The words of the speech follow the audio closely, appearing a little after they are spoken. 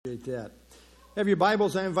appreciate that. Have your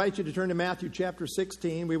Bibles, I invite you to turn to Matthew chapter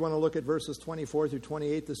 16. We want to look at verses 24 through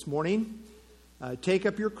 28 this morning. Take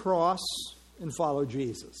up your cross and follow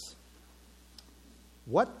Jesus.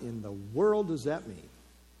 What in the world does that mean?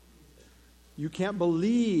 You can't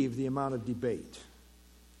believe the amount of debate,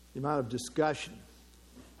 the amount of discussion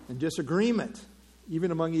and disagreement,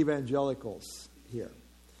 even among evangelicals here.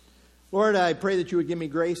 Lord, I pray that you would give me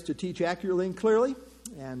grace to teach accurately and clearly.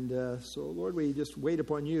 And so, Lord, we just wait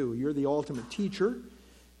upon you. You're the ultimate teacher.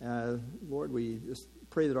 Lord, we just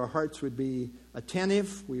pray that our hearts would be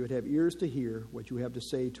attentive. We would have ears to hear what you have to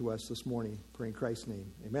say to us this morning. Pray in Christ's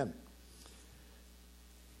name. Amen.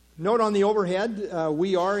 Note on the overhead,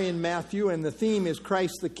 we are in Matthew, and the theme is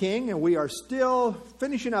Christ the King. And we are still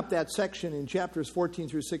finishing up that section in chapters 14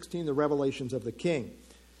 through 16, the revelations of the King.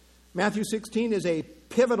 Matthew 16 is a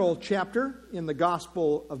pivotal chapter in the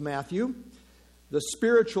Gospel of Matthew. The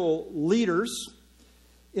spiritual leaders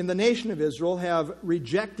in the nation of Israel have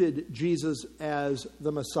rejected Jesus as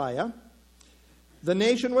the Messiah. The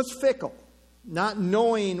nation was fickle, not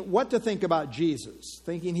knowing what to think about Jesus,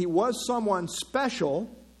 thinking he was someone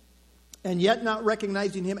special, and yet not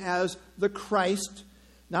recognizing him as the Christ,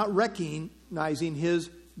 not recognizing his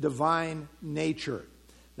divine nature,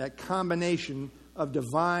 that combination of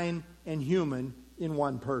divine and human in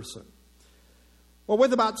one person. Well,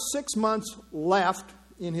 with about 6 months left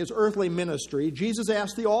in his earthly ministry, Jesus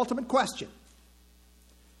asked the ultimate question,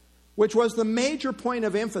 which was the major point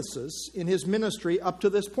of emphasis in his ministry up to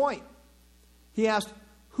this point. He asked,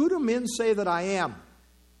 "Who do men say that I am?"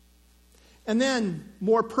 And then,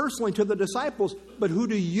 more personally to the disciples, "But who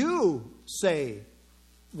do you say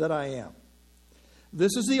that I am?"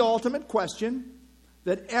 This is the ultimate question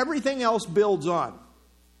that everything else builds on.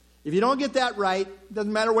 If you don't get that right, it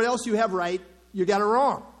doesn't matter what else you have right, you got it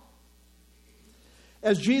wrong.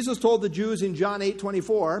 As Jesus told the Jews in John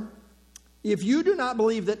 8:24, "If you do not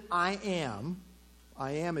believe that I am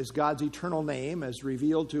is God's eternal name as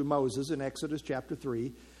revealed to Moses in Exodus chapter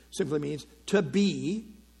 3, simply means to be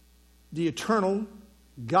the eternal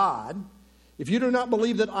God. If you do not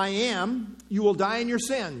believe that I am, you will die in your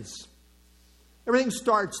sins." Everything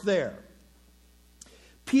starts there.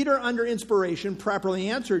 Peter, under inspiration, properly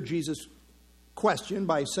answered Jesus' question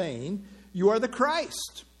by saying, "You are the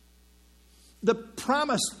Christ, the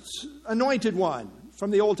promised anointed one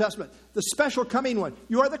from the Old Testament, the special coming one.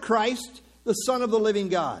 You are the Christ, the Son of the living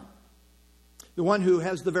God, the one who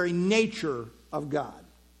has the very nature of God."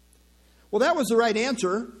 Well, that was the right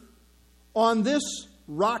answer. On this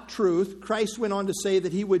rock truth, Christ went on to say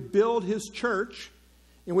that he would build his church,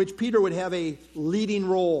 in which Peter would have a leading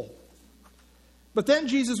role. But then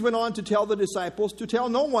Jesus went on to tell the disciples to tell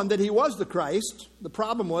no one that he was the Christ. The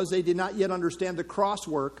problem was they did not yet understand the cross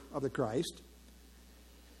work of the Christ.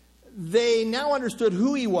 They now understood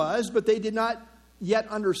who he was, but they did not yet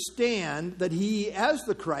understand that he, as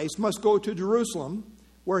the Christ, must go to Jerusalem,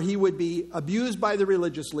 where he would be abused by the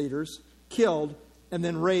religious leaders, killed, and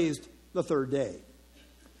then raised the third day.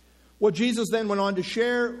 Well, Jesus then went on to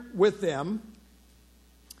share with them,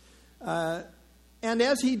 and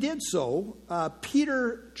as he did so,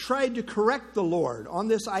 Peter tried to correct the Lord on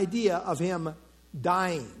this idea of him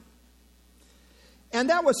dying. And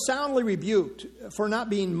that was soundly rebuked for not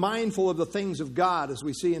being mindful of the things of God, as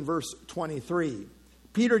we see in verse 23.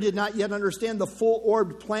 Peter did not yet understand the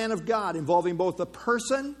full-orbed plan of God involving both the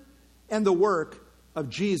person and the work of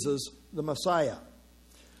Jesus, the Messiah.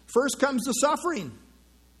 First comes the suffering,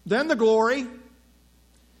 then the glory.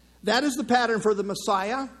 That is the pattern for the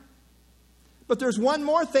Messiah. But there's one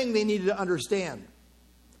more thing they needed to understand.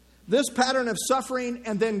 This pattern of suffering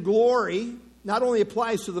and then glory not only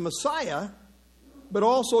applies to the Messiah, but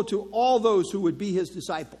also to all those who would be his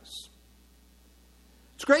disciples.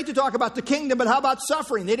 It's great to talk about the kingdom, but how about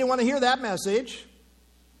suffering? They didn't want to hear that message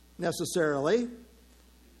necessarily.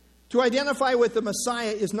 To identify with the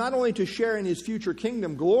Messiah is not only to share in his future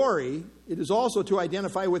kingdom glory, it is also to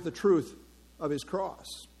identify with the truth of his cross.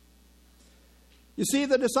 You see,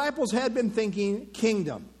 the disciples had been thinking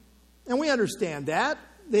kingdom, and we understand that.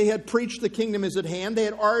 They had preached the kingdom is at hand. They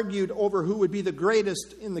had argued over who would be the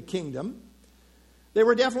greatest in the kingdom. They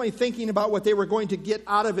were definitely thinking about what they were going to get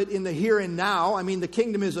out of it in the here and now. I mean, the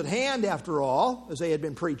kingdom is at hand, after all, as they had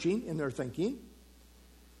been preaching in their thinking.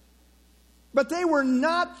 But they were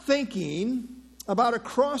not thinking about a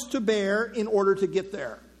cross to bear in order to get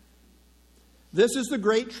there. This is the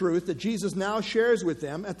great truth that Jesus now shares with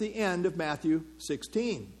them at the end of Matthew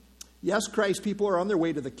 16. Yes, Christ's people are on their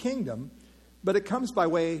way to the kingdom, but it comes by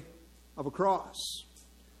way of a cross.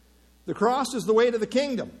 The cross is the way to the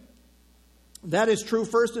kingdom. That is true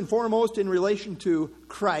first and foremost in relation to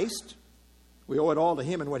Christ, We owe it all to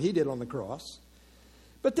him and what he did on the cross.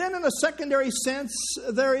 But then in a secondary sense,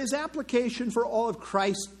 there is application for all of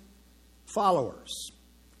Christ's followers.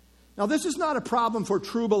 Now, this is not a problem for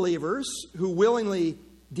true believers who willingly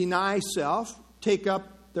deny self, take up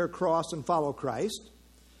their cross, and follow Christ.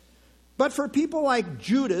 But for people like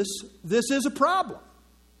Judas, this is a problem.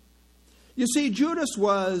 You see, Judas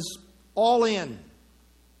was all in.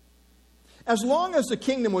 As long as the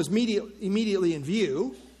kingdom was immediately in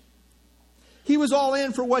view, he was all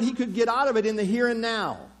in for what he could get out of it in the here and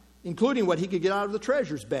now, including what he could get out of the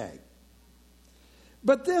treasure's bag.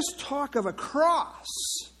 But this talk of a cross,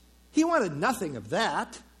 he wanted nothing of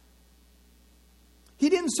that. He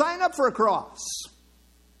didn't sign up for a cross.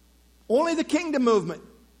 Only the kingdom movement.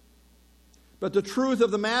 But the truth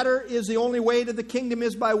of the matter is the only way to the kingdom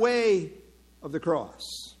is by way of the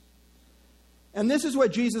cross. And this is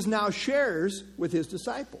what Jesus now shares with his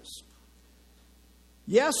disciples.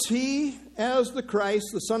 Yes, he, as the Christ,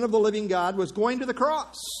 the Son of the living God, was going to the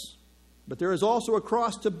cross. But there is also a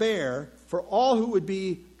cross to bear for all who would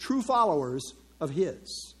be true followers of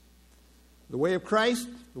his. The way of Christ,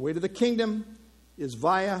 the way to the kingdom, is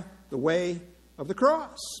via the way of the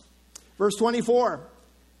cross. Verse 24.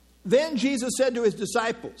 Then Jesus said to his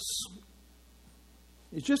disciples,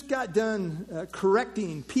 he just got done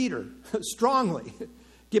correcting Peter strongly.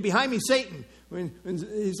 Get behind me, Satan. When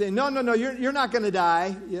he's saying, no, you're not going to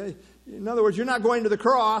die. In other words, you're not going to the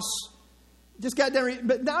cross. Just got done.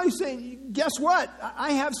 But now he's saying, guess what?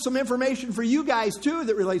 I have some information for you guys too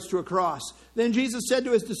that relates to a cross. Then Jesus said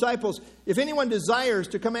to his disciples, if anyone desires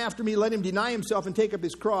to come after me, let him deny himself and take up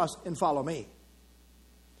his cross and follow me.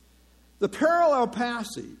 The parallel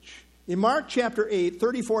passage in Mark chapter 8,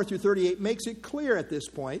 34 through 38 makes it clear at this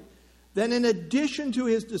point that in addition to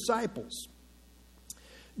his disciples,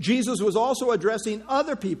 Jesus was also addressing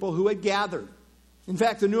other people who had gathered. In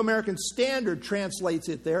fact, the New American Standard translates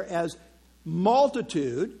it there as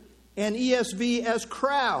multitude and ESV as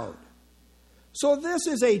crowd. So this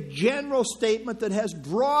is a general statement that has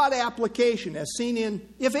broad application as seen in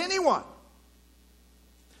if anyone.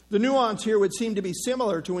 The nuance here would seem to be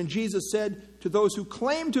similar to when Jesus said to those who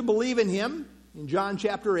claim to believe in him in John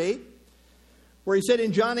chapter 8, where he said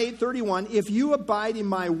in John 8:31, if you abide in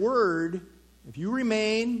my word, if you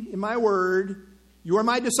remain in my word, you are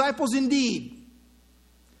my disciples indeed.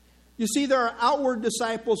 You see, there are outward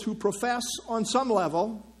disciples who profess on some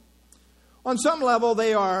level. On some level,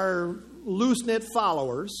 they are loose-knit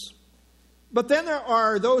followers. But then there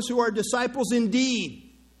are those who are disciples indeed.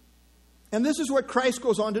 And this is what Christ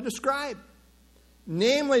goes on to describe.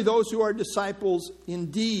 Namely, those who are disciples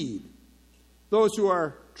indeed. Those who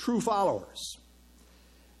are true followers.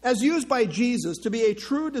 As used by Jesus, to be a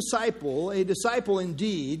true disciple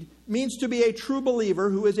indeed, means to be a true believer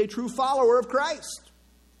who is a true follower of Christ.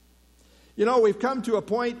 You know, we've come to a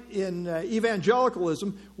point in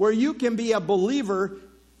evangelicalism where you can be a believer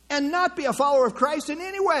and not be a follower of Christ in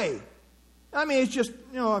any way. I mean, it's just,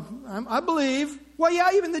 I believe. Well,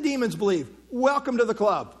 yeah, even the demons believe. Welcome to the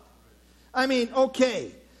club. I mean,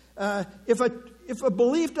 okay. If a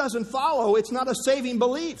belief doesn't follow, it's not a saving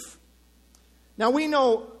belief. Now, we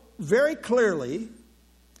know very clearly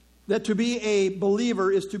that to be a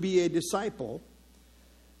believer is to be a disciple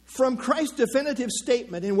from Christ's definitive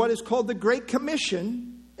statement in what is called the Great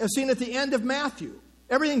Commission, as seen at the end of Matthew.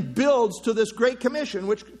 Everything builds to this Great Commission,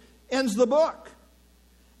 which ends the book.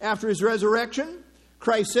 After his resurrection,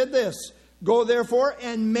 Christ said this, go therefore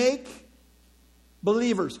and make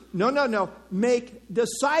believers. No. Make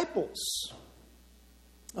disciples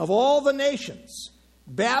of all the nations,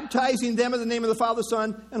 baptizing them in the name of the Father,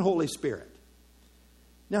 Son, and Holy Spirit.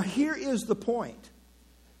 Now here is the point.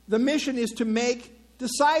 The mission is to make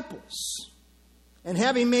disciples. And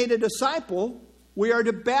having made a disciple, we are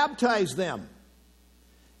to baptize them.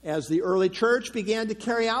 As the early church began to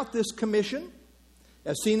carry out this commission,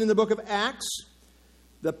 as seen in the book of Acts,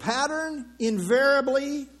 the pattern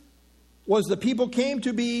invariably was the people came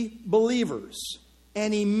to be believers,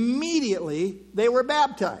 and immediately they were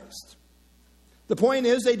baptized. The point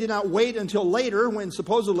is, they did not wait until later when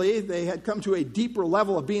supposedly they had come to a deeper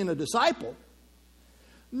level of being a disciple.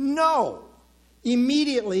 No.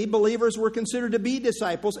 Immediately, believers were considered to be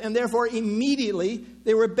disciples, and therefore immediately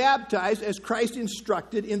they were baptized as Christ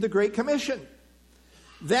instructed in the Great Commission.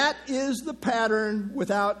 That is the pattern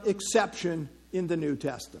without exception in the New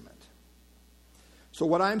Testament. So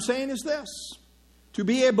what I'm saying is this. To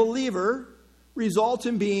be a believer results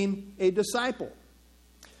in being a disciple.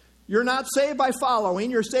 You're not saved by following,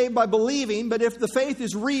 you're saved by believing, but if the faith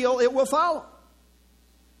is real, it will follow.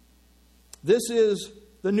 This is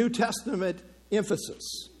the New Testament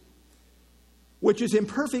emphasis. which is in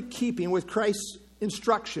perfect keeping with Christ's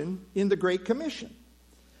instruction in the Great Commission.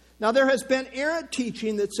 Now, there has been errant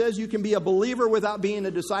teaching that says you can be a believer without being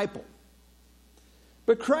a disciple.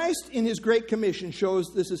 But Christ, in his Great Commission,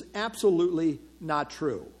 shows this is absolutely not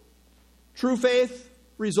true. True faith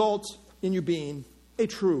results in you being a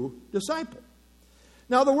true disciple.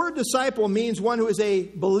 Now, the word disciple means one who is a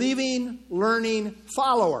believing, learning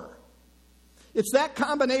follower. It's that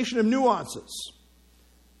combination of nuances.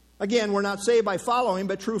 Again, we're not saved by following,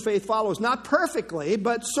 but true faith follows. Not perfectly,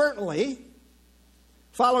 but certainly.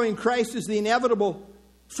 Following Christ is the inevitable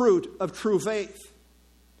fruit of true faith.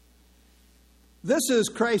 This is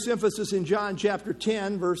Christ's emphasis in John chapter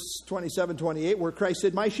 10, verse 27-28, where Christ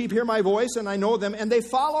said, "My sheep hear my voice, and I know them, and they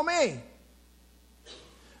follow me."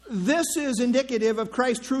 This is indicative of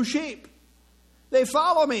Christ's true sheep. They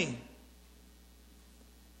follow me.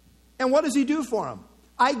 And what does he do for them?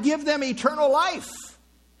 I give them eternal life.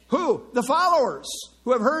 Who? The followers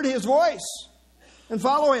who have heard his voice and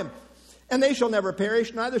follow him. And they shall never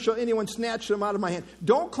perish, neither shall anyone snatch them out of my hand.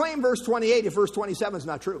 Don't claim verse 28 if verse 27 is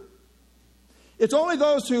not true. It's only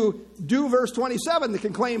those who do verse 27 that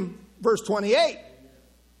can claim verse 28.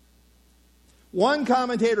 One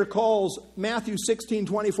commentator calls Matthew 16,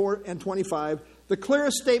 24 and 25 the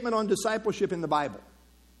clearest statement on discipleship in the Bible.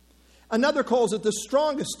 Another calls it the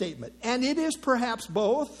strongest statement, and it is perhaps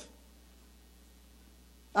both.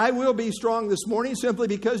 I will be strong this morning simply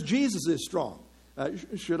because Jesus is strong.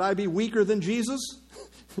 Should I be weaker than Jesus?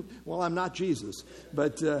 Well, I'm not Jesus,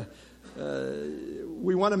 but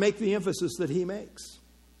we want to make the emphasis that he makes.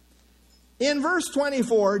 In verse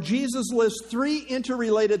 24, Jesus lists three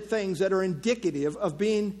interrelated things that are indicative of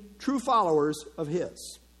being true followers of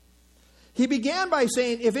his. He began by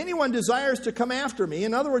saying, if anyone desires to come after me,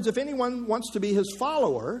 in other words, if anyone wants to be his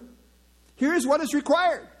follower, here's what is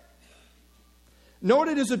required. Note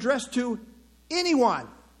it is addressed to anyone.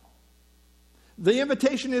 The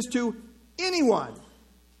invitation is to anyone.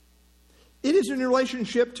 It is in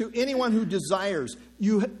relationship to anyone who desires.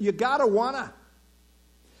 You gotta wanna.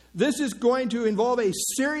 This is going to involve a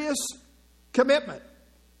serious commitment,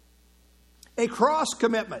 a cross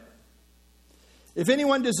commitment. If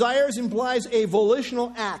anyone desires implies a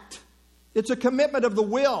volitional act. It's a commitment of the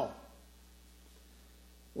will.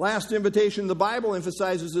 Last invitation in the Bible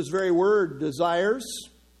emphasizes this very word, desires.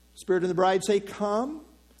 Spirit and the bride say, come.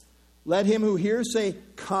 Let him who hears say,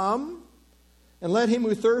 come. And let him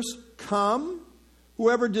who thirsts, come.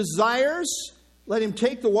 Whoever desires, let him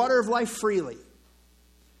take the water of life freely.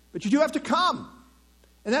 But you do have to come.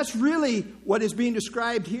 And that's really what is being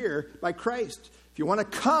described here by Christ. If you want to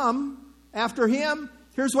come after him,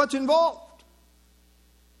 here's what's involved.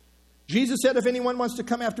 Jesus said, if anyone wants to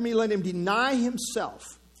come after me, let him deny himself.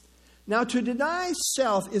 Now, to deny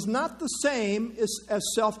self is not the same as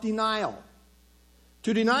self-denial.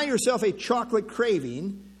 To deny yourself a chocolate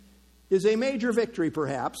craving is a major victory,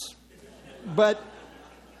 perhaps. But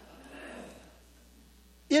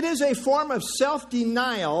it is a form of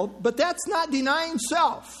self-denial, but that's not denying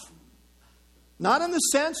self. Not in the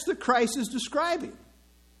sense that Christ is describing.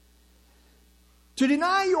 To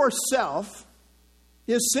deny yourself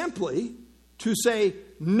is simply to say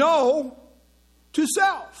no to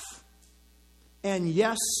self and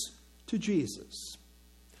yes to Jesus.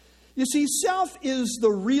 You see, self is the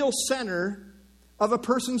real center of a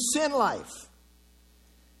person's sin life.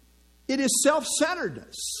 It is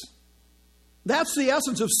self-centeredness. That's the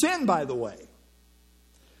essence of sin, by the way.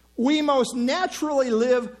 We most naturally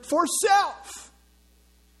live for self.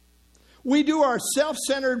 We do our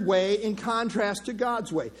self-centered way in contrast to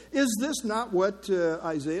God's way. Is this not what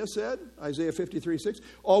Isaiah said? Isaiah 53:6.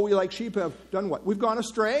 All we like sheep have done what? We've gone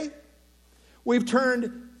astray. We've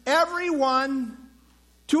turned everyone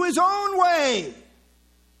to his own way.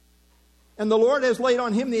 And the Lord has laid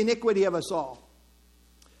on him the iniquity of us all.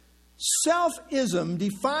 Selfism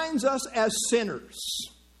defines us as sinners.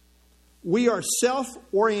 We are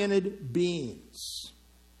self-oriented beings.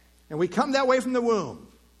 And we come that way from the womb.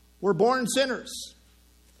 We're born sinners.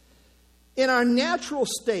 In our natural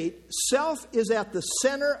state, self is at the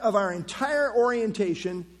center of our entire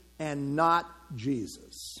orientation and not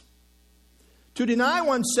Jesus. To deny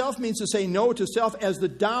oneself means to say no to self as the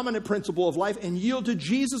dominant principle of life and yield to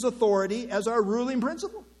Jesus' authority as our ruling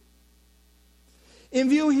principle. In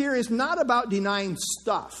view here is not about denying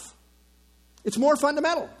stuff. It's more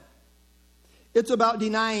fundamental. It's about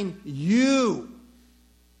denying you.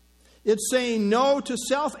 It's saying no to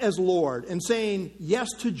self as Lord and saying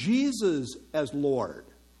yes to Jesus as Lord.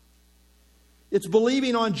 It's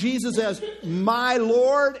believing on Jesus as my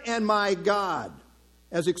Lord and my God,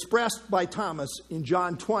 as expressed by Thomas in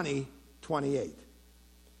John 20:28.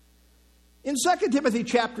 In 2 Timothy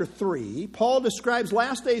chapter 3, Paul describes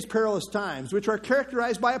last days perilous times, which are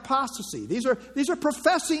characterized by apostasy. These are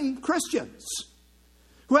professing Christians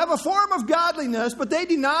who have a form of godliness, but they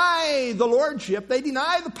deny the lordship, they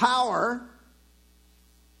deny the power,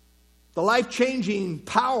 the life-changing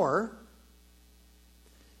power.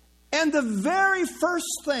 And the very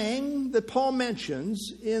first thing that Paul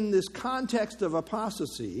mentions in this context of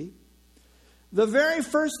apostasy, the very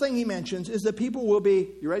first thing he mentions is that people will be,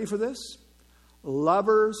 you ready for this?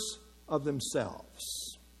 Lovers of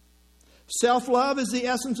themselves. Self-love is the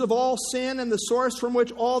essence of all sin and the source from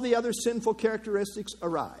which all the other sinful characteristics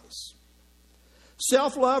arise.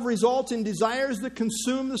 Self-love results in desires that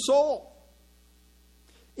consume the soul.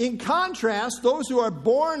 In contrast, those who are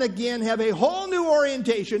born again have a whole new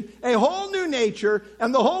orientation, a whole new nature,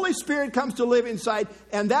 and the Holy Spirit comes to live inside,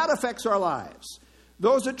 and that affects our lives.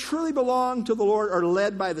 Those that truly belong to the Lord are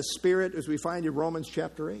led by the Spirit, as we find in Romans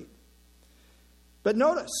chapter 8. But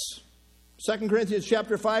notice, 2 Corinthians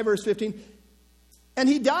chapter 5, verse 15, and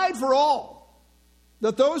he died for all,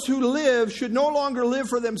 that those who live should no longer live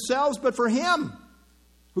for themselves, but for him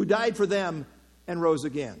who died for them and rose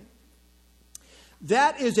again.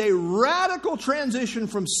 That is a radical transition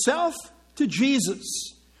from self to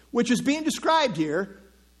Jesus, which is being described here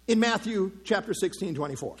in Matthew chapter 16,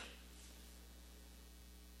 24.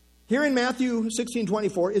 Here in Matthew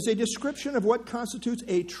 16:24 is a description of what constitutes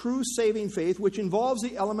a true saving faith, which involves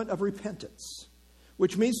the element of repentance,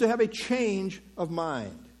 which means to have a change of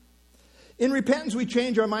mind. In repentance, we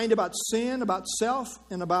change our mind about sin, about self,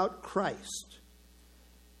 and about Christ.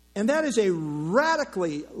 And that is a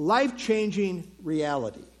radically life-changing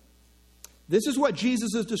reality. This is what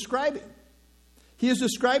Jesus is describing. He is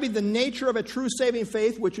describing the nature of a true saving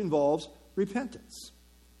faith, which involves repentance.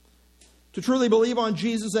 To truly believe on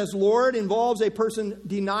Jesus as Lord involves a person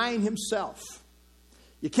denying himself.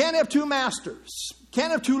 You can't have two masters. You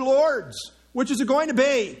can't have two lords. Which is it going to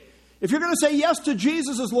be? If you're going to say yes to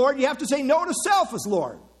Jesus as Lord, you have to say no to self as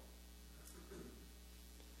Lord.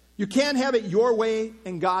 You can't have it your way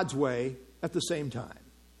and God's way at the same time.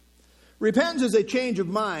 Repentance is a change of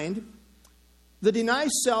mind that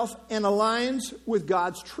denies self and aligns with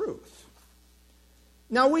God's truth.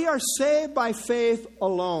 Now, we are saved by faith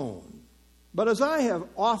alone. But as I have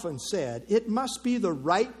often said, it must be the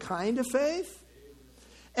right kind of faith.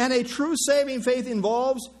 And a true saving faith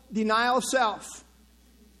involves denial of self.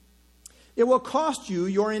 It will cost you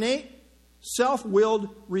your innate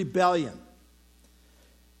self-willed rebellion.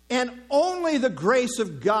 And only the grace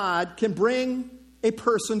of God can bring a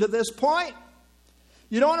person to this point.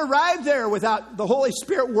 You don't arrive there without the Holy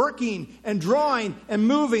Spirit working and drawing and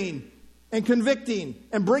moving and convicting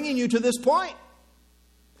and bringing you to this point.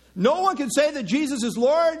 No one can say that Jesus is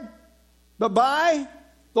Lord but by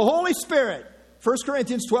the Holy Spirit. 1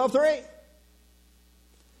 Corinthians 12:3.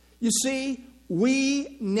 You see,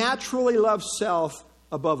 we naturally love self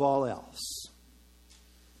above all else.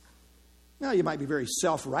 Now, you might be very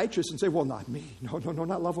self-righteous and say, well, not me. No,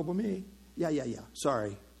 not lovable me. Yeah.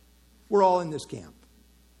 Sorry. We're all in this camp.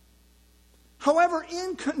 However,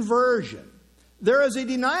 in conversion, there is a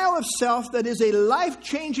denial of self that is a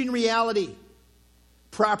life-changing reality.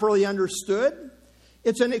 Properly understood,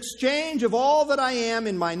 it's an exchange of all that I am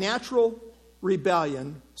in my natural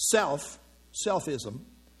rebellion, selfism,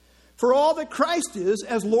 for all that Christ is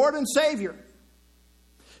as Lord and Savior.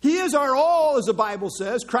 He is our all, as the Bible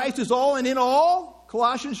says. Christ is all and in all,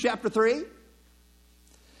 Colossians chapter 3.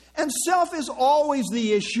 And self is always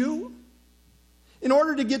the issue. In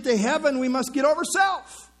order to get to heaven, we must get over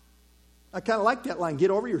self. I kind of like that line,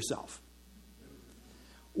 get over yourself.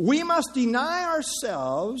 We must deny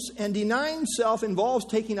ourselves, and denying self involves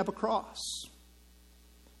taking up a cross.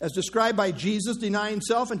 As described by Jesus, denying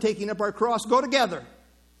self and taking up our cross go together,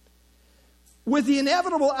 with the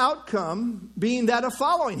inevitable outcome being that of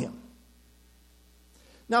following him.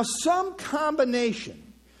 Now, some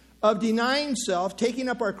combination of denying self, taking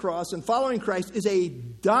up our cross, and following Christ is a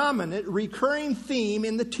dominant, recurring theme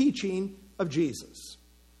in the teaching of Jesus.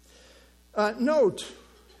 Note,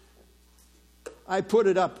 I put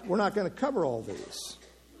it up. We're not going to cover all these.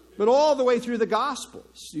 But all the way through the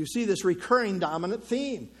Gospels, you see this recurring dominant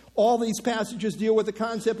theme. All these passages deal with the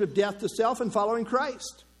concept of death to self and following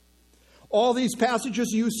Christ. All these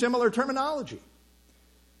passages use similar terminology.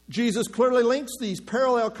 Jesus clearly links these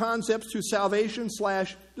parallel concepts to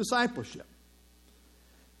salvation/discipleship.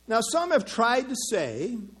 Now, some have tried to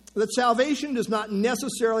say that salvation does not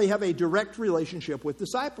necessarily have a direct relationship with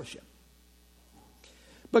discipleship.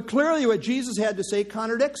 But clearly what Jesus had to say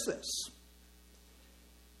contradicts this.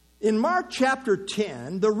 In Mark chapter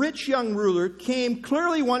 10, the rich young ruler came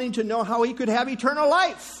clearly wanting to know how he could have eternal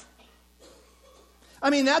life. I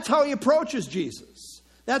mean, that's how he approaches Jesus.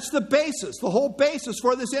 That's the basis, the whole basis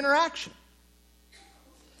for this interaction.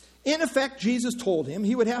 In effect, Jesus told him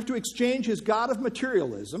he would have to exchange his God of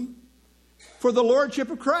materialism for the lordship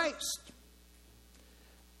of Christ.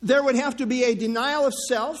 There would have to be a denial of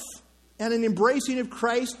self and an embracing of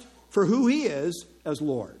Christ for who he is as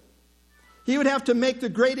Lord. He would have to make the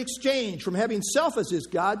great exchange from having self as his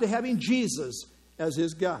God to having Jesus as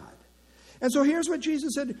his God. And so here's what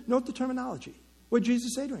Jesus said. Note the terminology. What did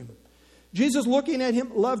Jesus say to him? Jesus, looking at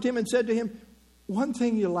him, loved him and said to him, one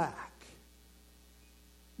thing you lack.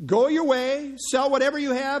 Go your way, sell whatever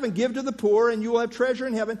you have and give to the poor, and you will have treasure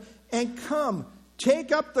in heaven. And come,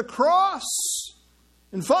 take up the cross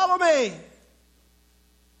and follow me.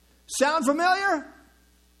 Sound familiar?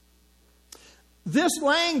 This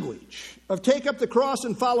language of take up the cross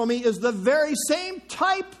and follow me is the very same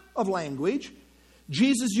type of language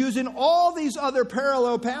Jesus used in all these other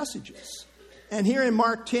parallel passages. And here in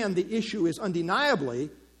Mark 10, the issue is undeniably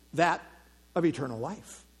that of eternal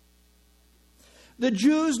life. The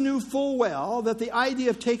Jews knew full well that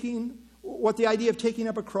what the idea of taking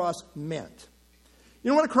up a cross meant.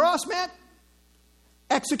 You know what a cross meant?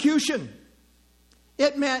 Execution.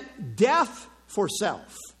 It meant death for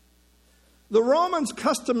self. The Romans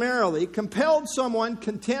customarily compelled someone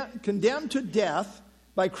condemned to death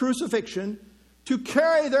by crucifixion to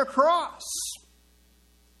carry their cross.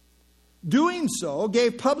 Doing so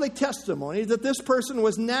gave public testimony that this person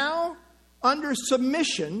was now under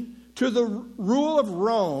submission to the rule of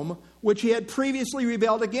Rome, which he had previously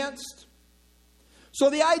rebelled against. So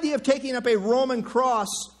the idea of taking up a Roman cross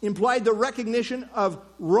implied the recognition of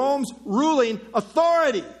Rome's ruling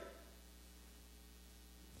authority.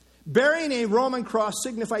 Bearing a Roman cross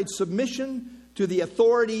signified submission to the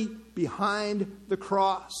authority behind the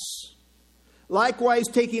cross. Likewise,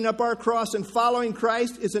 taking up our cross and following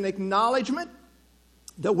Christ is an acknowledgement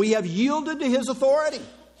that we have yielded to his authority.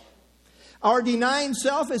 Our denying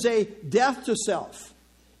self is a death to self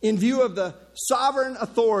in view of the sovereign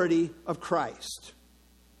authority of Christ.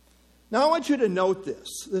 Now I want you to note this.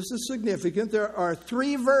 This is significant. There are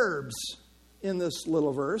 3 verbs in this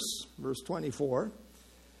little verse, verse 24.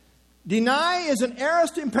 Deny is an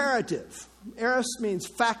aorist imperative. Aorist means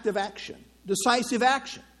fact of action, decisive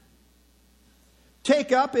action.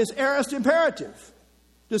 Take up is aorist imperative,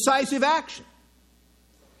 decisive action.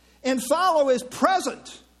 And follow is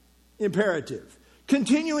present imperative,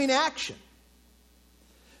 continuing action.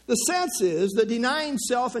 The sense is that denying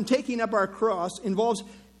self and taking up our cross involves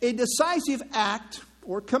a decisive act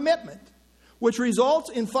or commitment, which results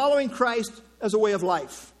in following Christ as a way of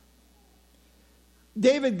life.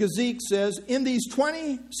 David Gazik says, in these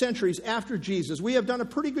 20 centuries after Jesus, we have done a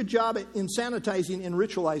pretty good job in sanitizing and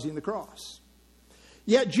ritualizing the cross.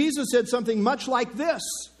 Yet Jesus said something much like this: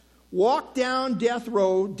 walk down death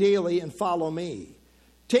row daily and follow me.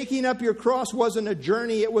 Taking up your cross wasn't a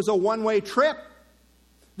journey, it was a one-way trip.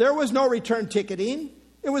 There was no return ticketing.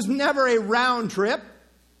 It was never a round trip.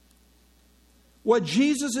 What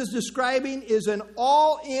Jesus is describing is an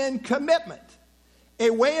all-in commitment, a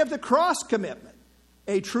way of the cross commitment.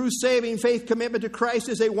 A true saving faith commitment to Christ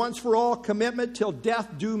is a once-for-all commitment till death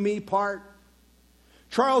do me part.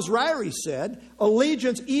 Charles Ryrie said,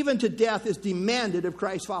 allegiance even to death is demanded of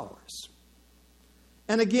Christ's followers.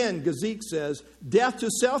 And again, Gazik says, death to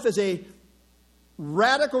self is a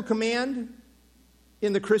radical command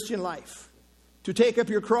in the Christian life. To take up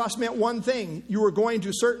your cross meant one thing: you were going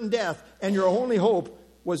to certain death, and your only hope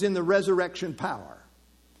was in the resurrection power.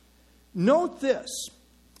 Note this.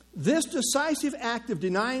 This decisive act of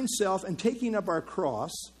denying self and taking up our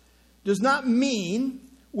cross does not mean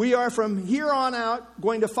we are from here on out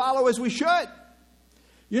going to follow as we should.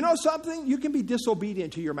 You know something? You can be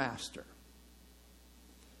disobedient to your master.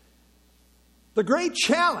 The great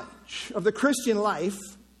challenge of the Christian life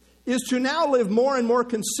is to now live more and more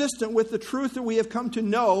consistent with the truth that we have come to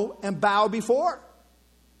know and bow before.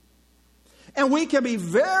 And we can be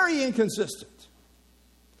very inconsistent.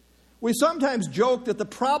 We sometimes joke that the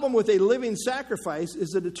problem with a living sacrifice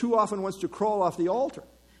is that it too often wants to crawl off the altar.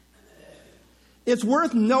 It's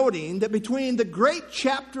worth noting that between the great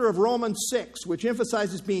chapter of Romans 6, which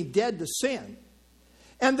emphasizes being dead to sin,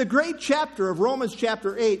 and the great chapter of Romans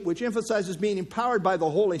chapter 8, which emphasizes being empowered by the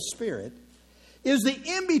Holy Spirit, is the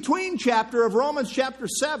in-between chapter of Romans chapter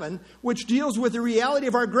 7, which deals with the reality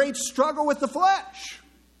of our great struggle with the flesh.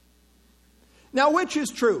 Now, which is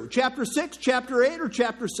true? Chapter 6, chapter 8, or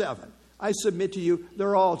chapter 7? I submit to you,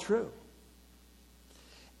 they're all true.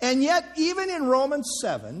 And yet, even in Romans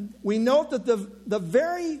 7, we note that the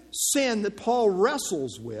very sin that Paul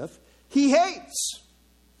wrestles with, he hates.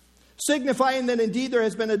 signifying that indeed there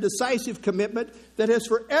has been a decisive commitment that has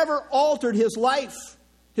forever altered his life,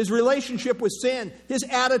 his relationship with sin, his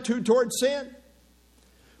attitude toward sin.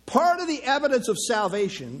 Part of the evidence of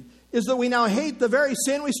salvation is that we now hate the very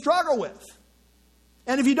sin we struggle with.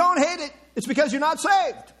 And if you don't hate it, it's because you're not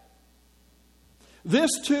saved. This,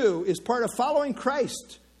 too, is part of following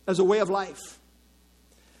Christ as a way of life.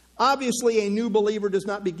 Obviously, a new believer does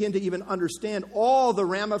not begin to even understand all the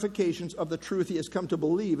ramifications of the truth he has come to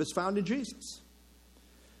believe is found in Jesus.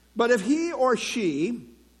 But if he or she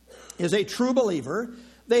is a true believer,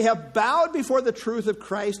 they have bowed before the truth of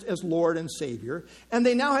Christ as Lord and Savior, and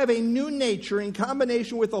they now have a new nature in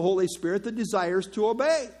combination with the Holy Spirit that desires to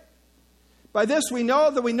obey. By this we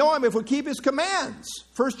know that we know him if we keep his commands.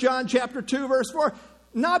 1 John chapter 2, verse 4.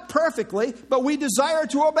 Not perfectly, but we desire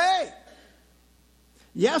to obey.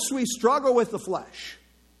 Yes, we struggle with the flesh,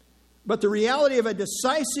 but the reality of a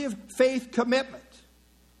decisive faith commitment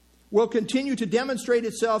will continue to demonstrate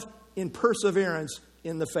itself in perseverance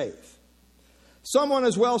in the faith. Someone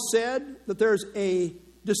has well said that there's a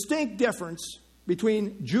distinct difference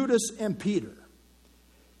between Judas and Peter.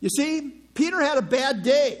 You see, Peter had a bad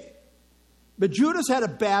day, but Judas had a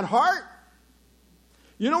bad heart.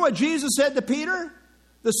 You know what Jesus said to Peter?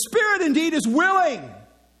 The spirit indeed is willing,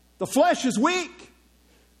 the flesh is weak.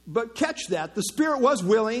 But catch that, the spirit was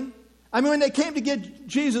willing. I mean, when they came to get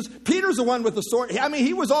Jesus, Peter's the one with the sword. I mean,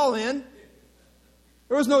 he was all in.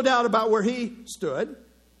 There was no doubt about where he stood.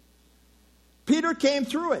 Peter came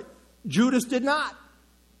through it. Judas did not.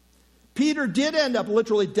 Peter did end up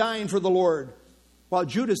literally dying for the Lord, while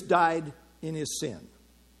Judas died in his sin.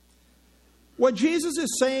 What Jesus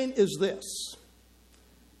is saying is this.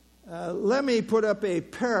 Let me put up a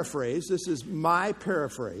paraphrase. This is my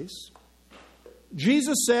paraphrase.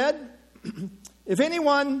 Jesus said, if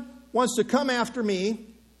anyone wants to come after me,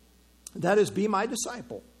 that is, be my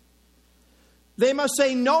disciple, they must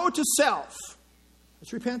say no to self.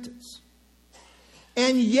 That's repentance.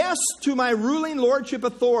 And yes to my ruling lordship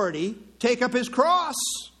authority, take up his cross,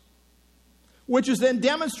 which is then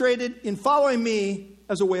demonstrated in following me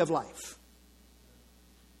as a way of life.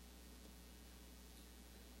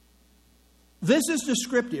 This is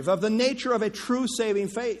descriptive of the nature of a true saving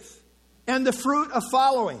faith and the fruit of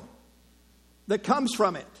following that comes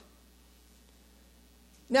from it.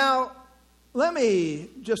 Now, let me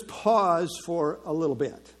just pause for a little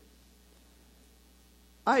bit.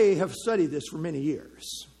 I have studied this for many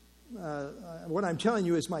years. What I'm telling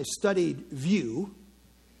you is my studied view.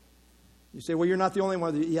 You say, well, you're not the only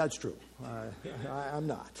one. Yeah, it's true. I'm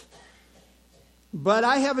not. But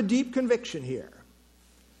I have a deep conviction here.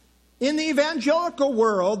 In the evangelical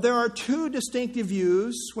world, there are two distinctive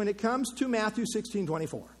views when it comes to Matthew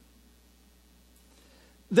 16:24.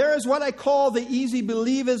 There is what I call the easy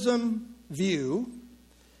believism view,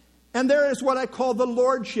 and there is what I call the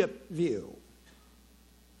lordship view.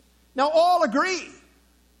 Now, all agree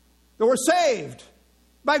that we're saved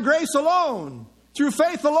by grace alone, through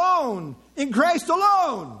faith alone, in Christ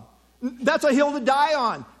alone. That's a hill to die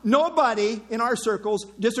on. Nobody in our circles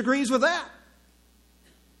disagrees with that.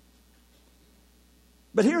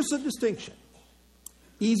 But here's the distinction.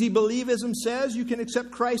 Easy believism says you can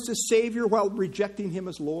accept Christ as Savior while rejecting him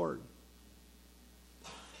as Lord.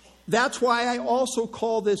 That's why I also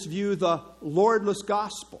call this view the Lordless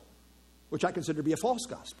gospel, which I consider to be a false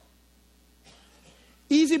gospel.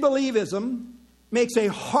 Easy believism makes a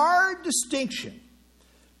hard distinction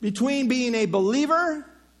between being a believer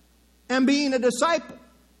and being a disciple,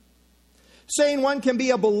 saying one can be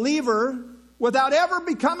a believer without ever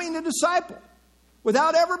becoming a disciple,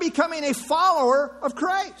 without ever becoming a follower of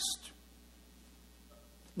Christ.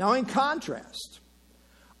 Now, in contrast,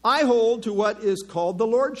 I hold to what is called the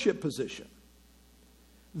lordship position.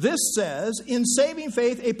 This says, in saving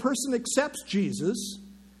faith, a person accepts Jesus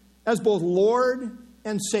as both Lord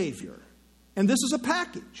and Savior. And this is a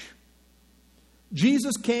package.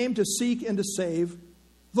 Jesus came to seek and to save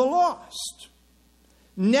the lost.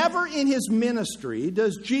 Never in his ministry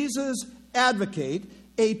does Jesus advocate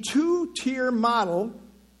a two-tier model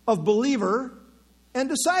of believer and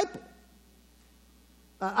disciple.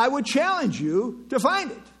 I would challenge you to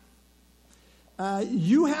find it.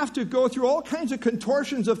 You have to go through all kinds of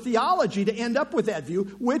contortions of theology to end up with that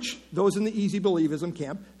view, which those in the easy believism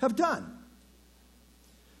camp have done.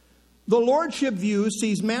 The lordship view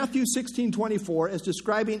sees Matthew 16:24 as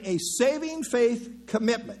describing a saving faith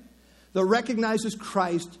commitment that recognizes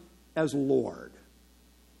Christ as Lord.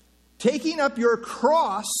 Taking up your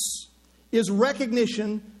cross is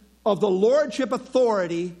recognition of the lordship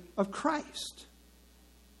authority of Christ.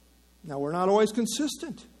 Now, we're not always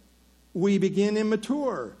consistent. We begin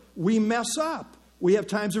immature. We mess up. We have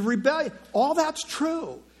times of rebellion. All that's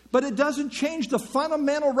true. But it doesn't change the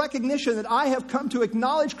fundamental recognition that I have come to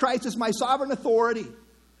acknowledge Christ as my sovereign authority.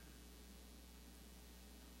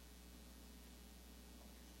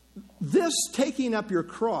 This taking up your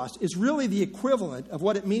cross is really the equivalent of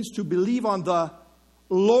what it means to believe on the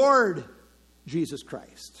Lord Jesus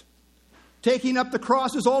Christ. Taking up the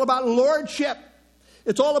cross is all about lordship.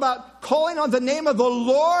 It's all about calling on the name of the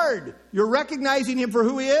Lord. You're recognizing Him for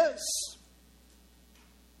who He is.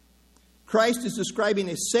 Christ is describing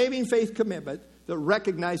a saving faith commitment that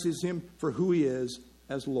recognizes Him for who He is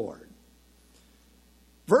as Lord.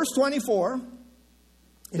 Verse 24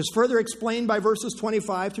 is further explained by verses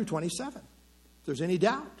 25 through 27, if there's any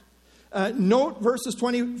doubt. Note verses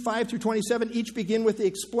 25 through 27 each begin with the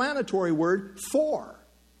explanatory word for,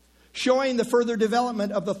 showing the further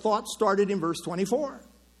development of the thought started in verse 24.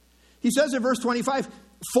 He says in verse 25,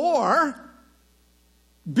 for,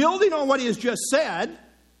 building on what he has just said,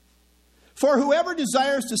 for whoever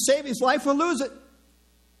desires to save his life will lose it.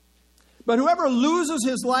 But whoever loses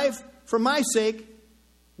his life for my sake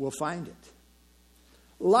will find it.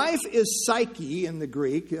 Life is psyche in the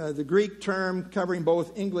Greek term covering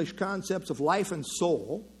both English concepts of life and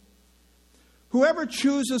soul. Whoever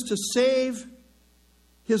chooses to save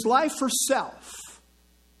his life for self,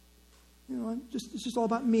 it's just all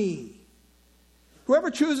about me.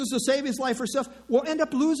 Whoever chooses to save his life for self will end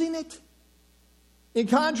up losing it. In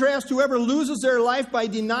contrast, whoever loses their life by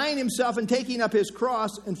denying himself and taking up his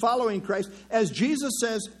cross and following Christ, as Jesus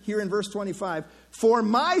says here in verse 25, for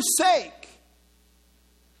my sake,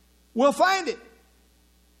 will find it.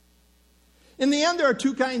 In the end, there are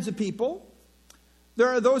two kinds of people. There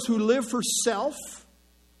are those who live for self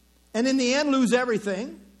and in the end lose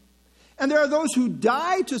everything. And there are those who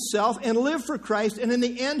die to self and live for Christ and in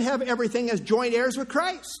the end have everything as joint heirs with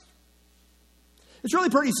Christ. It's really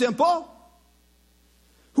pretty simple.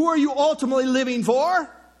 Who are you ultimately living for?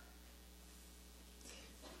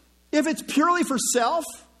 If it's purely for self,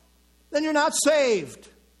 then you're not saved.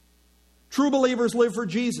 True believers live for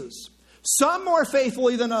Jesus. Some more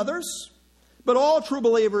faithfully than others, but all true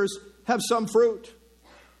believers have some fruit.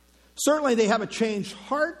 Certainly they have a changed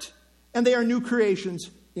heart, and they are new creations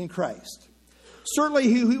in Christ. Certainly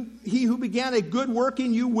he who began a good work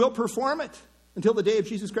in you will perform it until the day of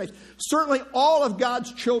Jesus Christ. Certainly all of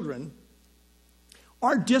God's children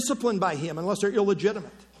are disciplined by Him unless they're illegitimate,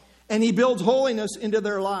 and He builds holiness into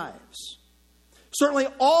their lives. Certainly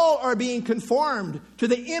all are being conformed to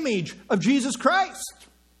the image of Jesus Christ.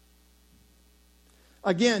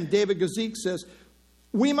 Again, David Guzik says,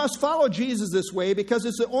 we must follow Jesus this way because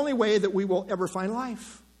it's the only way that we will ever find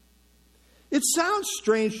life. It sounds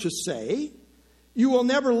strange to say you will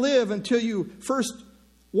never live until you first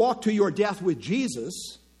walk to your death with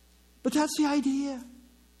Jesus, but that's the idea.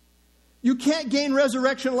 You can't gain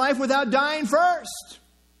resurrection life without dying first.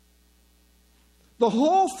 The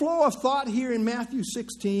whole flow of thought here in Matthew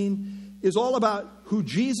 16 is all about who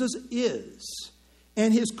Jesus is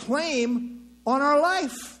and His claim on our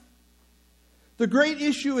life. The great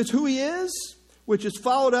issue is who He is, which is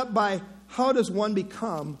followed up by how does one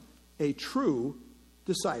become a true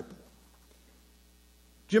disciple.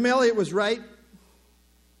 Jim Elliot was right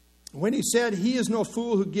when he said, he is no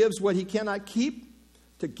fool who gives what he cannot keep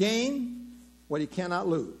to gain what he cannot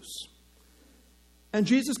lose. And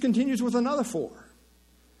Jesus continues with another for.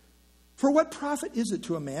 For what profit is it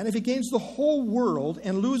to a man if he gains the whole world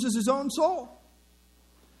and loses his own soul?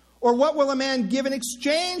 Or what will a man give in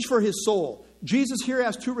exchange for his soul? Jesus here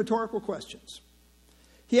asks two rhetorical questions.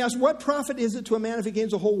 He asks, what profit is it to a man if he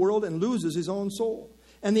gains the whole world and loses his own soul?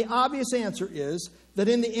 And the obvious answer is that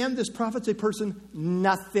in the end, this profits a person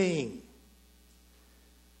nothing.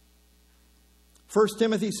 1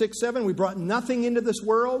 Timothy 6:7, we brought nothing into this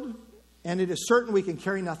world, and it is certain we can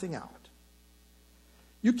carry nothing out.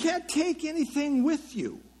 You can't take anything with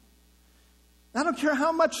you. I don't care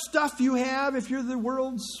how much stuff you have, if you're the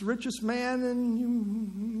world's richest man,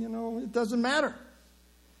 and it doesn't matter.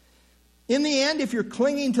 In the end, if you're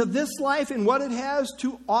clinging to this life and what it has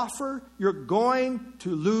to offer, you're going to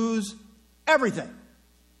lose everything.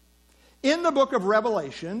 In the book of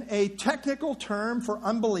Revelation, a technical term for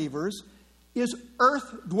unbelievers is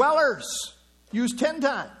earth dwellers, used 10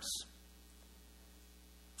 times.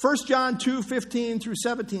 1 John 2:15 through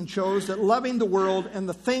 17 shows that loving the world and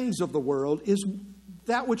the things of the world is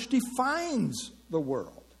that which defines the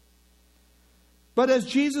world. But as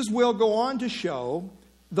Jesus will go on to show,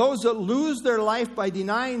 those that lose their life by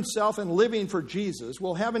denying self and living for Jesus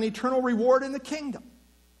will have an eternal reward in the kingdom.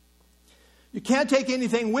 You can't take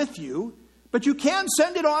anything with you, but you can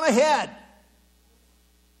send it on ahead.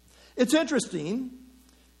 It's interesting.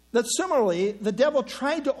 that similarly, the devil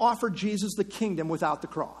tried to offer Jesus the kingdom without the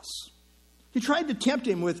cross. He tried to tempt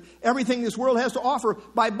him with everything this world has to offer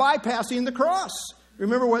by bypassing the cross.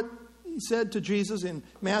 Remember what he said to Jesus in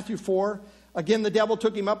Matthew 4? Again, the devil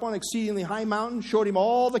took him up on an exceedingly high mountain, showed him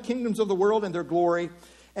all the kingdoms of the world and their glory.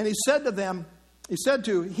 And he said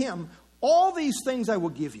to him, all these things I will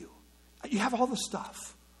give you. You have all the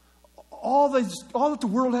stuff. All that the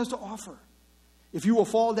world has to offer. If you will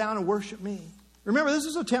fall down and worship me. Remember, this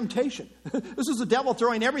is a temptation. This is the devil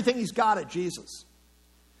throwing everything he's got at Jesus.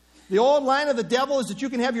 The old line of the devil is that you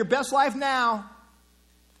can have your best life now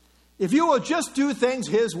if you will just do things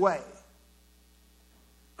his way.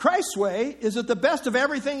 Christ's way is that the best of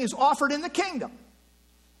everything is offered in the kingdom.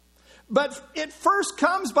 But it first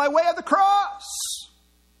comes by way of the cross.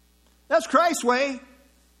 That's Christ's way.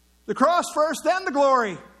 The cross first, then the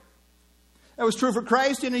glory. That was true for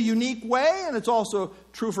Christ in a unique way, and it's also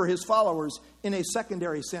true for his followers in a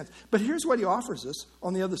secondary sense. But here's what he offers us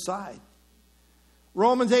on the other side.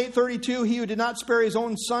 Romans 8:32, he who did not spare his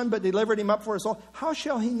own son, but delivered him up for us all, how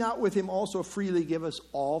shall he not with him also freely give us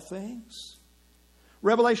all things?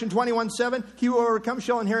 Revelation 21:7, he who overcomes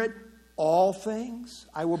shall inherit all things.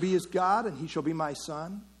 I will be his God, and he shall be my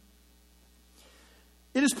son.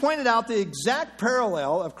 It is pointed out the exact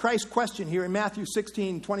parallel of Christ's question here in Matthew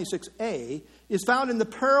 16:26a is found in the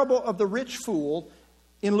parable of the rich fool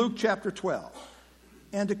in Luke chapter 12.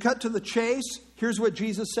 And to cut to the chase, here's what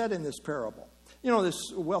Jesus said in this parable. You know,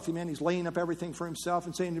 this wealthy man, he's laying up everything for himself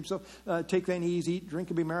and saying to himself, take thine ease, eat, drink,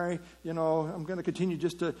 and be merry. You know, I'm going to continue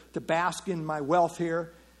just to bask in my wealth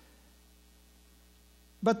here.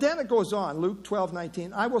 But then it goes on, Luke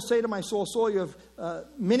 12:19. I will say to my soul, soul, you have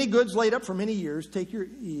many goods laid up for many years. Take your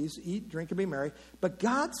ease, eat, drink, and be merry. But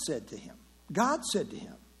God said to him,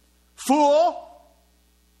 fool,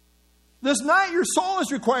 this night your soul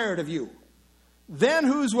is required of you. Then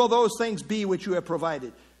whose will those things be which you have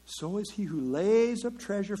provided? So is he who lays up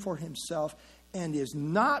treasure for himself and is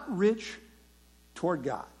not rich toward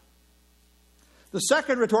God. The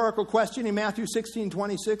second rhetorical question in Matthew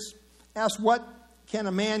 16:26 asks, what can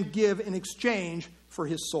a man give in exchange for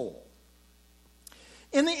his soul?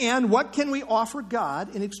 In the end, what can we offer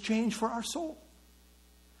God in exchange for our soul?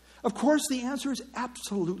 Of course, the answer is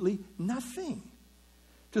absolutely nothing.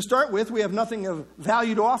 To start with, we have nothing of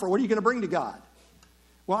value to offer. What are you going to bring to God?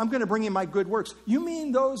 Well, I'm going to bring in my good works. You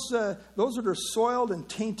mean those that are soiled and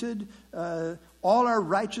tainted, all our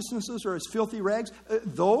righteousnesses are as filthy rags? You're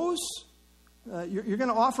going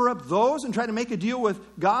to offer up those and try to make a deal with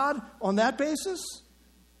God on that basis?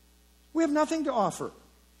 We have nothing to offer.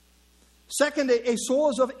 Second, a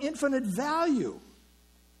soul is of infinite value.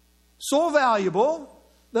 So valuable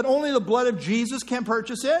that only the blood of Jesus can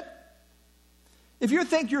purchase it. If you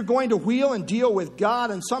think you're going to wheel and deal with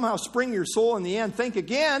God and somehow spring your soul in the end, think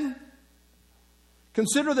again.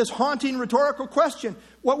 Consider this haunting rhetorical question.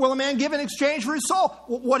 What will a man give in exchange for his soul?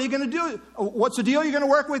 What are you going to do? What's the deal you're going to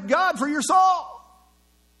work with God for your soul?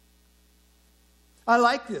 I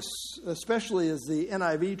like this, especially as the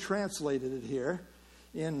NIV translated it here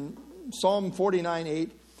in Psalm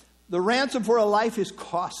 49:8. The ransom for a life is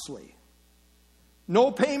costly.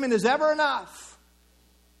 No payment is ever enough.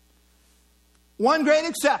 One great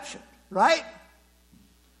exception, right?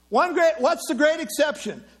 What's the great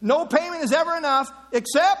exception? No payment is ever enough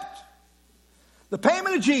except the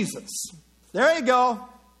payment of Jesus. There you go.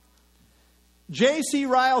 J.C.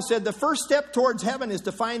 Ryle said the first step towards heaven is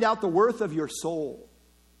to find out the worth of your soul.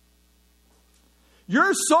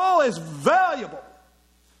 Your soul is valuable.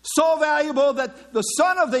 So valuable that the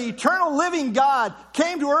Son of the eternal living God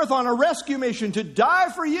came to earth on a rescue mission to die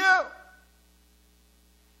for you.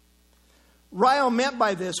 Ryle meant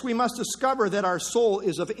by this, we must discover that our soul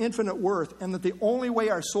is of infinite worth and that the only way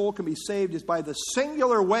our soul can be saved is by the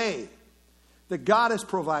singular way that God has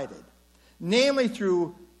provided, namely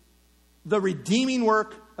through the redeeming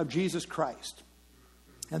work of Jesus Christ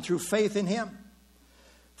and through faith in Him.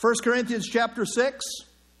 1 Corinthians chapter 6.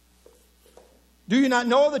 Do you not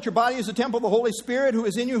know that your body is a temple of the Holy Spirit who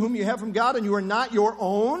is in you, whom you have from God, and you are not your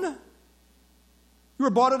own? You were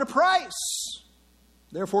bought at a price.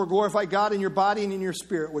 Therefore glorify God in your body and in your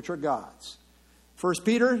spirit, which are God's. 1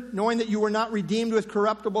 Peter, knowing that you were not redeemed with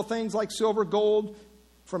corruptible things like silver, gold,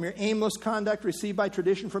 from your aimless conduct received by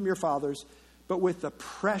tradition from your fathers, but with the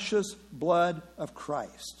precious blood of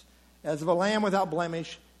Christ, as of a lamb without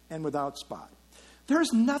blemish and without spot.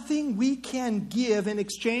 There's nothing we can give in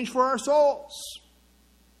exchange for our souls.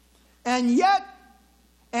 And yet,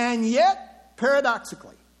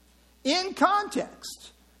 paradoxically, in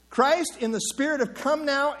context, Christ, in the spirit of come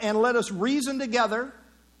now and let us reason together,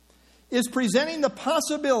 is presenting the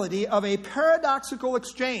possibility of a paradoxical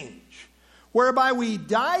exchange, whereby we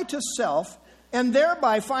die to self and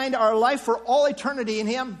thereby find our life for all eternity in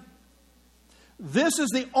Him. This is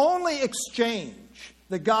the only exchange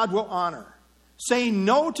that God will honor. Saying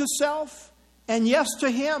no to self and yes to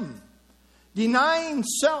Him. Denying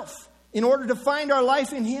self in order to find our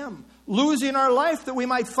life in Him. Losing our life that we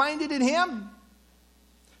might find it in Him.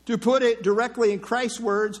 To put it directly in Christ's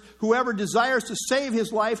words, whoever desires to save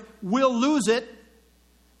his life will lose it,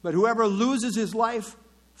 but whoever loses his life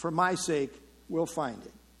for my sake will find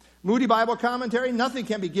it. Moody Bible Commentary, nothing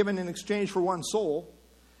can be given in exchange for one's soul.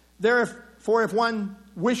 Therefore, if one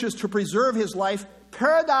wishes to preserve his life,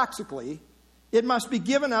 paradoxically, it must be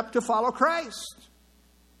given up to follow Christ.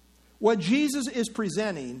 What Jesus is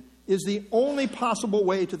presenting is the only possible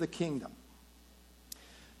way to the kingdom.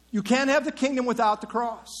 You can't have the kingdom without the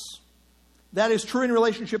cross. That is true in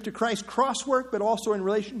relationship to Christ's cross work, but also in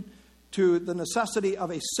relation to the necessity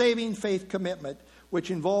of a saving faith commitment,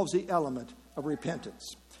 which involves the element of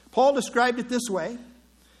repentance. Paul described it this way.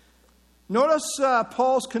 Notice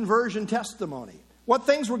Paul's conversion testimony. What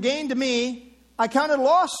things were gained to me, I counted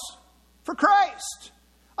loss for Christ.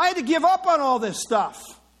 I had to give up on all this stuff.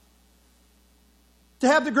 To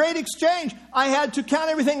have the great exchange, I had to count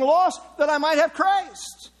everything lost that I might have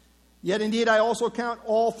Christ. Yet indeed I also count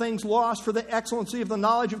all things lost for the excellency of the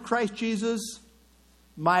knowledge of Christ Jesus,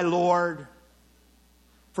 my Lord,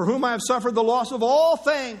 for whom I have suffered the loss of all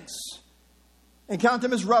things, and count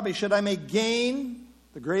them as rubbish, that I may gain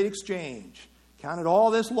the great exchange. Counted all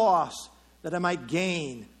this loss that I might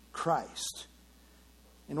gain Christ.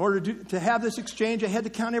 In order to have this exchange, I had to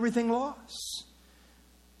count everything lost.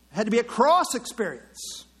 It had to be a cross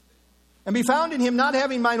experience. And be found in Him, not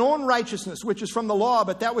having mine own righteousness, which is from the law,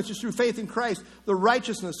 but that which is through faith in Christ, the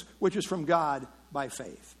righteousness which is from God by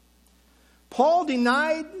faith. Paul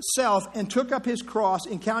denied self and took up his cross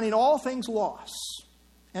in counting all things lost,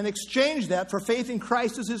 and exchanged that for faith in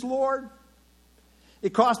Christ as his Lord.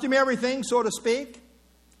 It cost him everything, so to speak,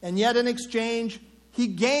 and yet in exchange, he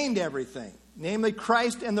gained everything, namely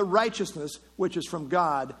Christ and the righteousness which is from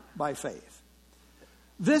God by faith.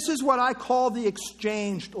 This is what I call the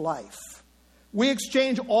exchanged life. We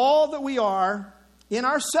exchange all that we are in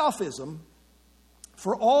our selfism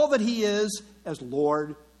for all that He is as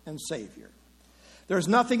Lord and Savior. There's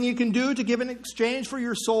nothing you can do to give an exchange for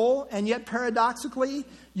your soul, and yet paradoxically,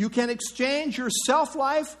 you can exchange your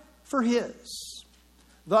self-life for His.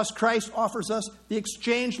 Thus, Christ offers us the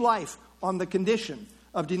exchange life on the condition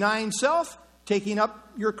of denying self, taking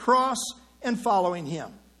up your cross, and following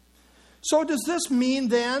Him. So does this mean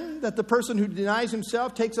then that the person who denies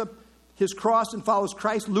himself, takes up his cross and follows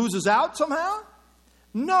Christ, loses out somehow?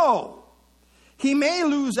 No. He may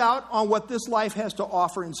lose out on what this life has to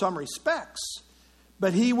offer in some respects,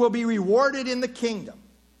 but he will be rewarded in the kingdom.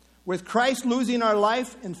 With Christ, losing our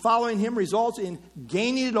life and following Him results in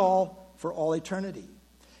gaining it all for all eternity.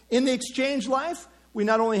 In the exchange life, we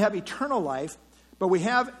not only have eternal life, but we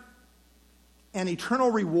have an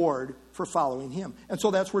eternal reward for following Him. And so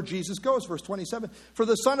that's where Jesus goes, verse 27. For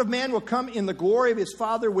the Son of Man will come in the glory of His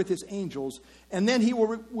Father with His angels, and then He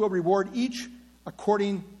will reward each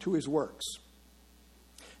according to his works.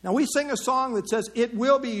 Now we sing a song that says, it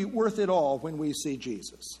will be worth it all when we see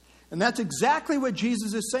Jesus. And that's exactly what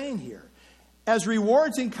Jesus is saying here. As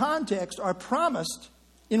rewards in context are promised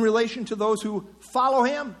in relation to those who follow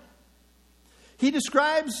Him. He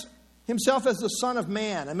describes Himself as the Son of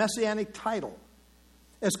Man, a messianic title,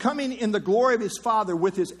 as coming in the glory of His Father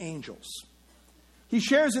with His angels. He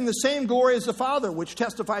shares in the same glory as the Father, which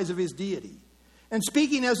testifies of His deity. And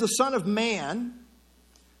speaking as the Son of Man,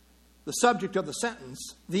 the subject of the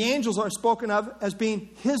sentence, the angels are spoken of as being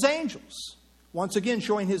His angels. Once again,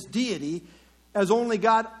 showing His deity as only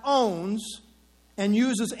God owns and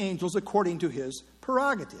uses angels according to His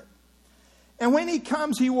prerogative. And when He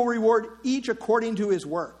comes, He will reward each according to his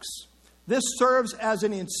works. This serves as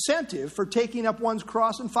an incentive for taking up one's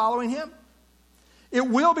cross and following Him. It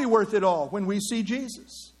will be worth it all when we see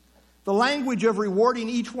Jesus. The language of rewarding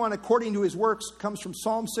each one according to his works comes from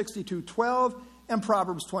Psalm 62:12 and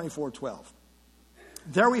Proverbs 24:12.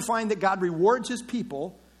 There we find that God rewards His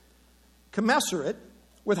people commensurate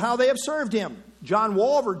with how they have served Him. John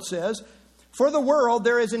Walvoord says, for the world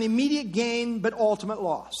there is an immediate gain but ultimate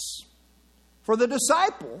loss. For the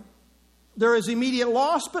disciple, there is immediate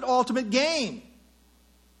loss but ultimate gain.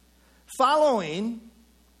 Following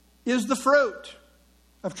is the fruit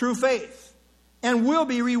of true faith and will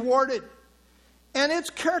be rewarded. And it's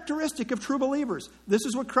characteristic of true believers. This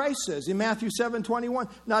is what Christ says in Matthew 7:21.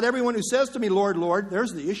 Not everyone who says to me, Lord, Lord,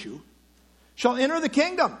 there's the issue, shall enter the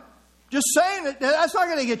kingdom Just saying it, that's not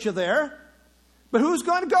going to get you there. But who's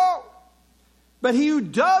going to go? But he who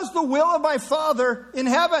does the will of my Father in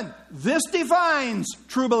heaven. This defines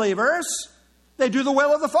true believers. They do the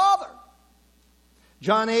will of the Father.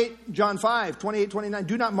 John 5, 28, 29.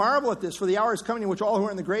 Do not marvel at this, for the hour is coming in which all who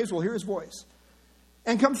are in the graves will hear his voice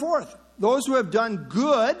and come forth. Those who have done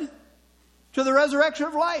good to the resurrection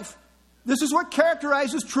of life. This is what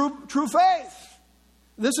characterizes true faith.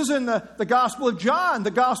 This is in the Gospel of John,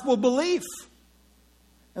 the gospel of belief.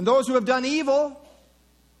 And those who have done evil,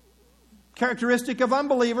 characteristic of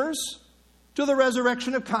unbelievers, to the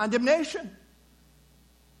resurrection of condemnation.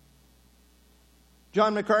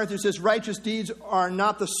 John MacArthur says, righteous deeds are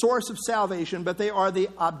not the source of salvation, but they are the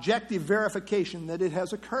objective verification that it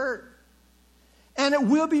has occurred. And it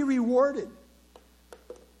will be rewarded.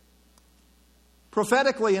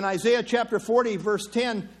 Prophetically, in Isaiah chapter 40, verse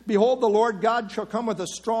 10, behold, the Lord God shall come with a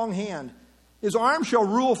strong hand. His arm shall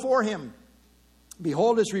rule for him.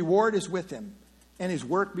 Behold, his reward is with him, and his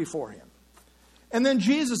work before him. And then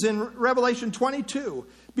Jesus in Revelation 22,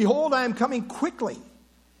 behold, I am coming quickly,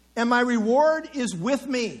 and my reward is with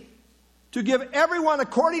me, to give everyone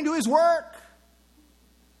according to his work.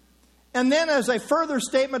 And then as a further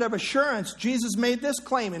statement of assurance, Jesus made this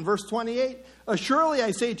claim in verse 28. Assuredly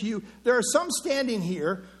I say to you, there are some standing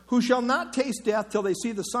here who shall not taste death till they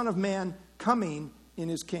see the Son of Man coming in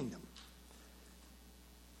his kingdom.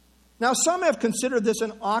 Now some have considered this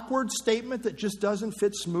an awkward statement that just doesn't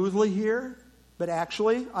fit smoothly here. But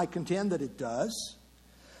actually, I contend that it does.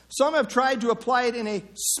 Some have tried to apply it in a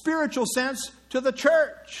spiritual sense to the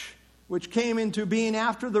church, which came into being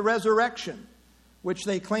after the resurrection, which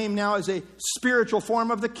they claim now is a spiritual form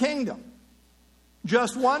of the kingdom.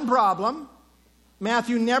 Just one problem.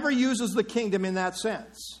 Matthew never uses the kingdom in that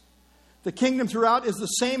sense. The kingdom throughout is the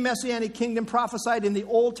same messianic kingdom prophesied in the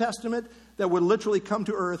Old Testament that would literally come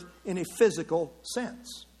to earth in a physical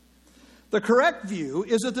sense. The correct view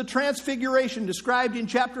is that the transfiguration described in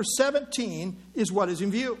chapter 17 is what is in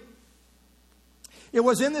view. It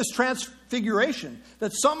was in this transfiguration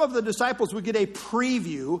that some of the disciples would get a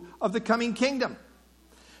preview of the coming kingdom.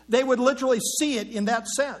 They would literally see it in that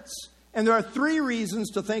sense. And there are three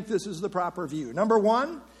reasons to think this is the proper view. Number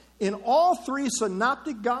one, in all three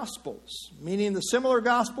synoptic gospels, meaning the similar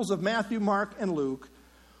gospels of Matthew, Mark, and Luke,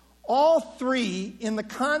 all three in the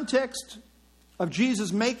context of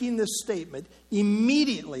Jesus making this statement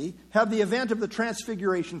immediately have the event of the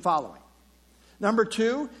transfiguration following. Number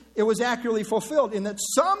two, it was accurately fulfilled in that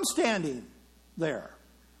some standing there,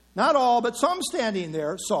 not all, but some standing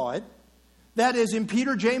there saw it. That is in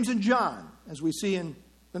Peter, James, and John, as we see in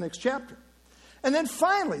the next chapter. And then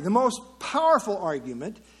finally, the most powerful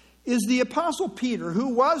argument is the Apostle Peter,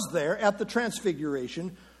 who was there at the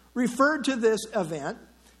transfiguration, referred to this event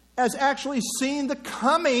as actually seeing the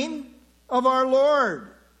coming of our Lord.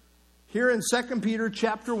 Here in 2 Peter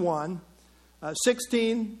chapter 1,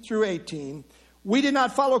 16 through 18, we did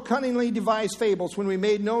not follow cunningly devised fables when we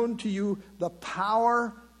made known to you the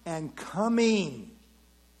power and coming.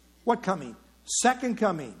 What coming? Second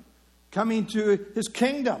coming. Coming to his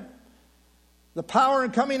kingdom. The power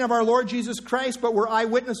and coming of our Lord Jesus Christ, but were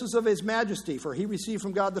eyewitnesses of his majesty. For he received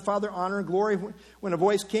from God the Father honor and glory when a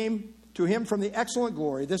voice came to him from the excellent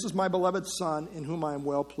glory. This is my beloved Son, in whom I am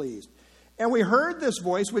well pleased. And we heard this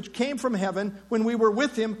voice which came from heaven when we were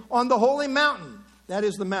with him on the holy mountain. That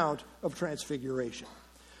is the Mount of Transfiguration.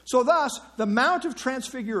 So thus, the Mount of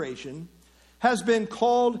Transfiguration has been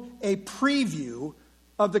called a preview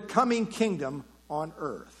of the coming kingdom on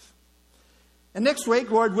earth. And next week,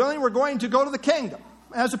 Lord willing, we're going to go to the kingdom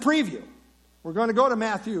as a preview. We're going to go to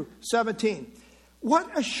Matthew 17.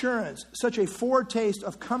 What assurance such a foretaste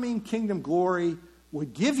of coming kingdom glory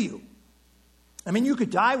would give you? I mean, you could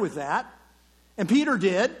die with that. And Peter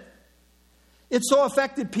did. It so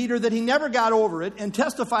affected Peter that he never got over it and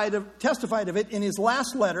testified of it in his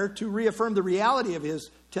last letter to reaffirm the reality of his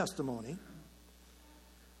testimony.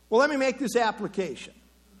 Well, let me make this application.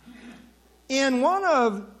 In one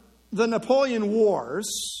of the Napoleon Wars,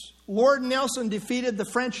 Lord Nelson defeated the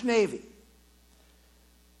French Navy.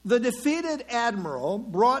 The defeated admiral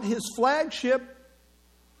brought his flagship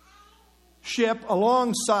ship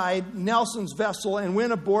alongside Nelson's vessel and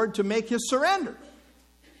went aboard to make his surrender.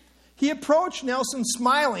 He approached Nelson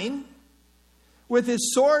smiling, with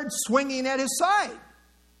his sword swinging at his side.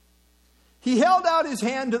 He held out his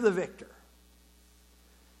hand to the victor.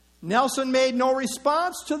 Nelson made no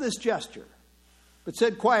response to this gesture, but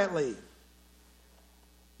said quietly,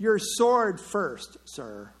 "Your sword first,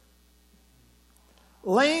 sir."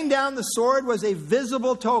 Laying down the sword was a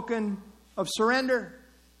visible token of surrender.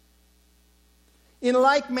 In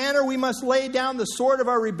like manner, we must lay down the sword of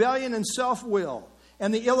our rebellion and self-will.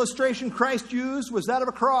 And the illustration Christ used was that of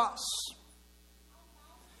a cross.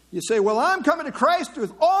 You say, well, I'm coming to Christ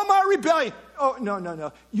with all my rebellion. Oh,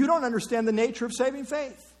 no. You don't understand the nature of saving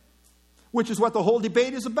faith, which is what the whole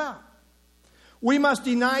debate is about. We must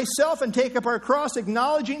deny self and take up our cross,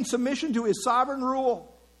 acknowledging submission to His sovereign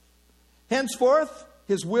rule. Henceforth,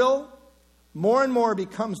 His will more and more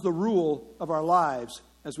becomes the rule of our lives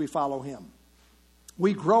as we follow Him.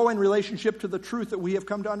 We grow in relationship to the truth that we have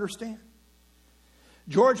come to understand.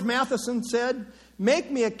 George Matheson said, "Make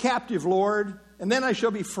me a captive, Lord, and then I shall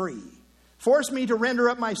be free. Force me to render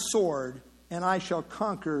up my sword, and I shall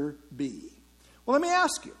conquer be." Well, let me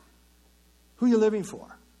ask you, who are you living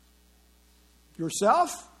for?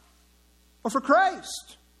 Yourself or for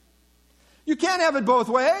Christ? You can't have it both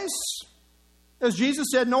ways. As Jesus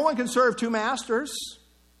said, no one can serve two masters.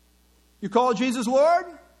 You call Jesus Lord?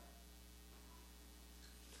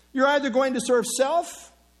 You're either going to serve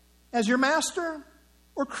self as your master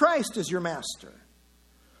or Christ as your master.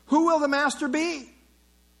 Who will the master be?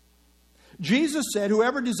 Jesus said,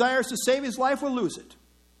 whoever desires to save his life will lose it.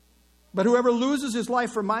 But whoever loses his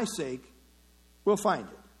life for my sake will find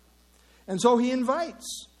it. And so he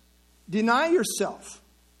invites, deny yourself.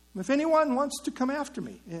 If anyone wants to come after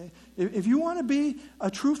me, if you want to be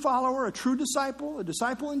a true follower, a true disciple, a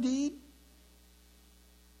disciple indeed,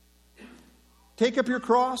 take up your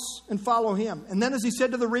cross and follow him. And then as he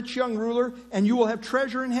said to the rich young ruler, and you will have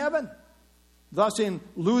treasure in heaven. Thus in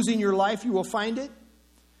losing your life, you will find it.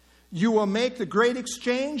 You will make the great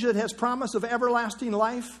exchange that has promise of everlasting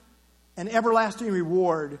life and everlasting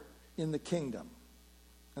reward in the kingdom.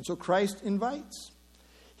 And so Christ invites.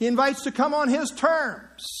 He invites to come on his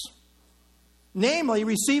terms. Namely,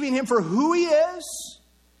 receiving him for who he is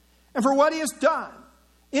and for what he has done.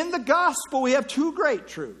 In the gospel, we have two great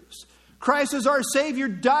truths. Christ as our Savior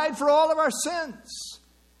died for all of our sins.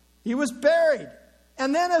 He was buried.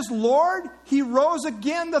 And then as Lord, he rose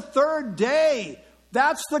again the third day.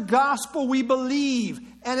 That's the gospel we believe.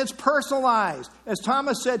 And it's personalized. As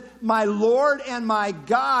Thomas said, my Lord and my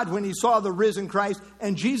God, when he saw the risen Christ.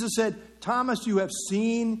 And Jesus said, Thomas, you have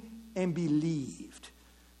seen and believed.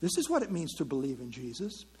 This is what it means to believe in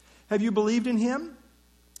Jesus. Have you believed in him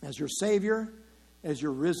as your Savior, as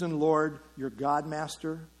your risen Lord, your God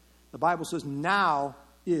Master? The Bible says now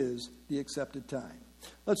is the accepted time.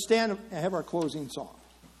 Let's stand and have our closing song.